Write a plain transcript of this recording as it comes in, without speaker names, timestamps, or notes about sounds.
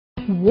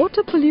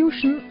Water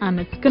pollution and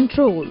its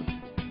control.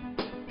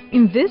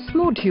 In this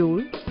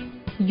module,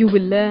 you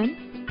will learn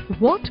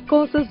what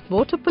causes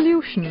water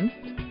pollution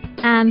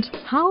and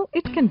how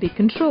it can be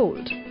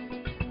controlled.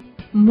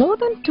 More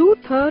than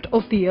 2/3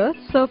 of the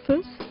Earth's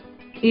surface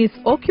is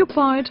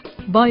occupied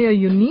by a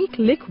unique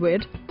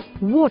liquid,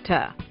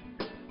 water.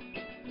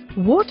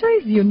 Water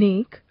is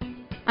unique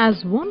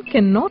as one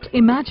cannot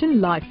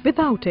imagine life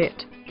without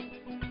it.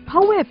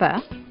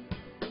 However,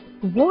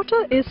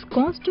 water is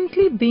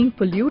constantly being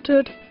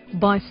polluted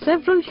by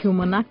several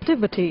human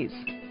activities.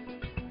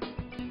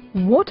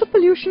 Water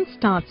pollution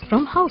starts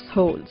from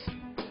households.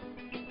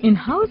 In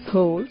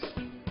households,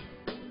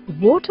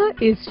 water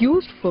is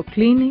used for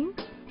cleaning,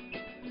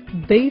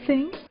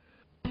 bathing,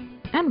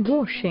 and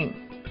washing.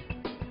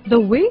 The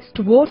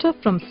wastewater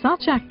from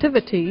such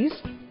activities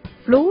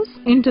flows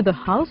into the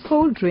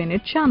household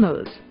drainage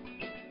channels.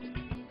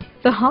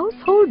 The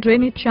household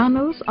drainage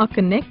channels are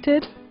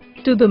connected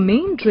to the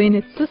main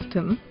drainage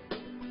system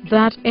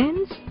that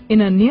ends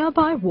in a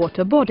nearby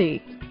water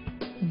body.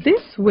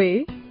 This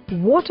way,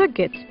 water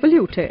gets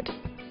polluted.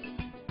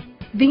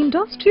 The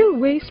industrial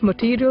waste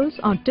materials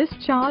are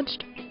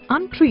discharged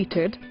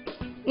untreated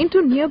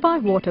into nearby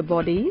water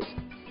bodies,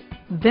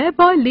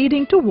 thereby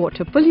leading to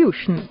water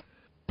pollution.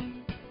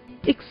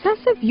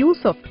 Excessive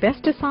use of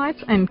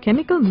pesticides and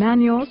chemical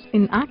manures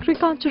in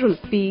agricultural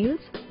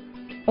fields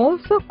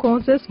also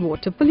causes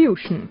water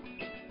pollution.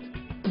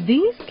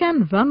 These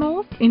can run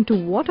off into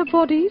water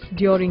bodies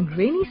during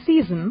rainy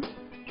season,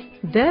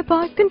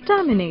 thereby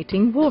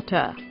contaminating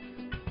water.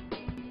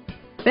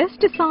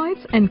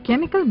 Pesticides and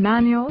chemical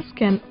manures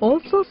can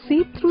also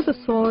seep through the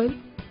soil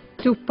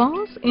to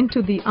pass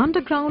into the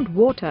underground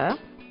water,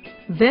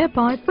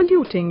 thereby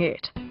polluting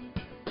it.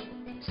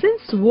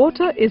 Since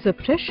water is a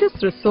precious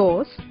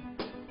resource,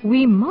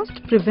 we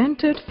must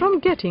prevent it from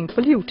getting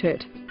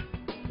polluted.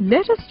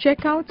 Let us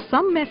check out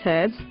some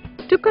methods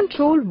to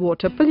control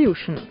water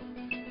pollution.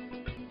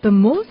 The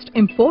most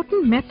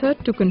important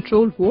method to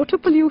control water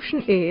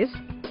pollution is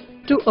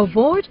to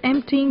avoid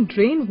emptying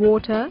drain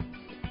water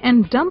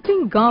and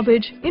dumping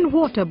garbage in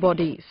water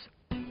bodies.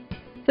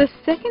 The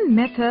second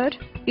method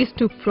is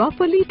to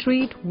properly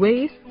treat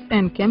wastes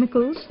and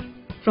chemicals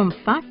from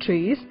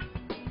factories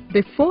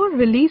before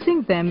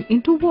releasing them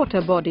into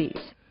water bodies.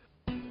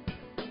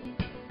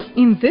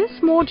 In this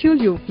module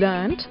you've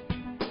learned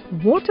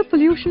water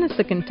pollution is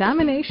the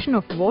contamination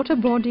of water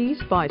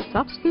bodies by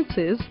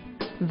substances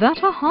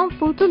that are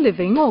harmful to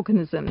living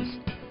organisms.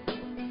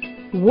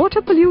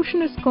 Water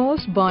pollution is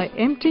caused by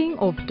emptying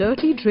of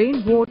dirty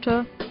drain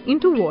water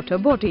into water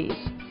bodies,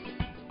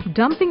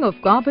 dumping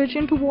of garbage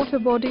into water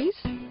bodies,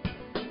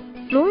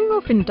 flowing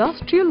of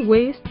industrial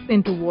wastes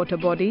into water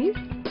bodies,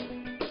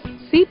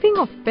 seeping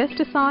of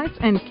pesticides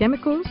and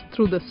chemicals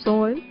through the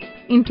soil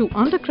into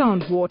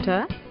underground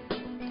water,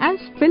 and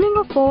spilling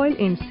of oil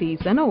in seas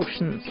and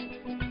oceans.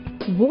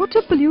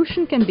 Water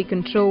pollution can be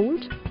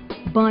controlled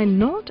by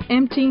not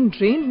emptying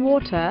drain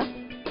water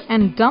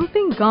and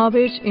dumping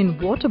garbage in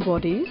water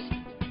bodies,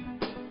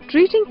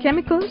 treating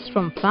chemicals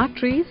from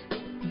factories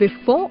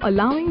before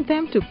allowing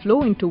them to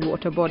flow into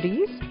water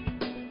bodies,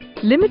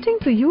 limiting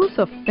the use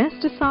of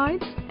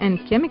pesticides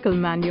and chemical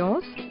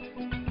manures,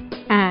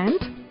 and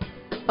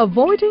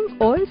avoiding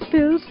oil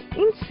spills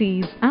in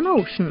seas and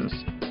oceans.